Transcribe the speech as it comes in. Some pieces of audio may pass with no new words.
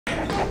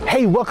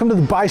Hey, welcome to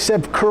the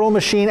Bicep curl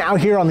machine out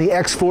here on the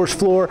X-Force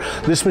floor.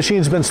 This machine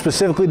has been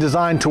specifically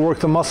designed to work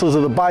the muscles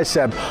of the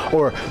bicep,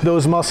 or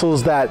those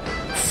muscles that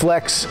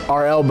flex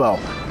our elbow.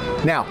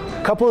 Now,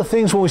 a couple of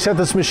things when we set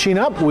this machine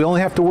up. We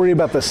only have to worry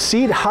about the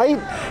seat height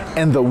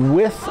and the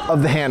width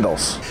of the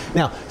handles.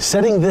 Now,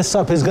 setting this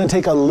up is going to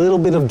take a little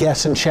bit of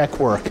guess and check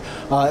work.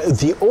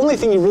 The only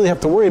thing you really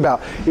have to worry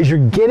about is you're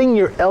getting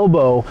your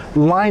elbow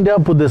lined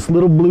up with this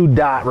little blue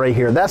dot right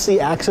here. That's the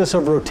axis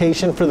of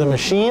rotation for the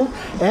machine,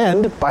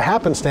 and by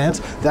happenstance,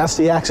 that's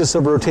the axis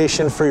of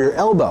rotation for your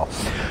elbow.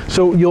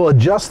 So you'll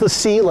adjust the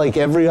seat like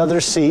every other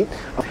seat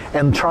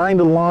and trying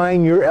to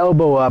line your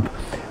elbow up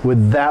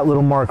with that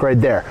little mark right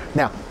there.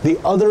 Now, the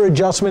other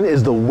adjustment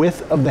is the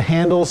width of the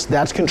handles.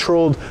 That's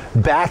controlled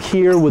back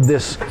here with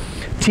this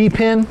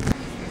T-pin,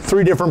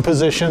 3 different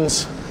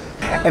positions.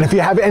 And if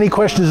you have any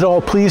questions at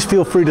all, please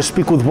feel free to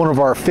speak with one of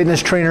our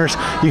fitness trainers.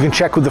 You can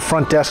check with the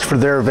front desk for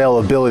their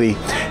availability.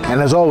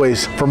 And as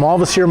always, from all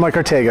of us here at Mike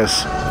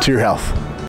Ortega's, to your health.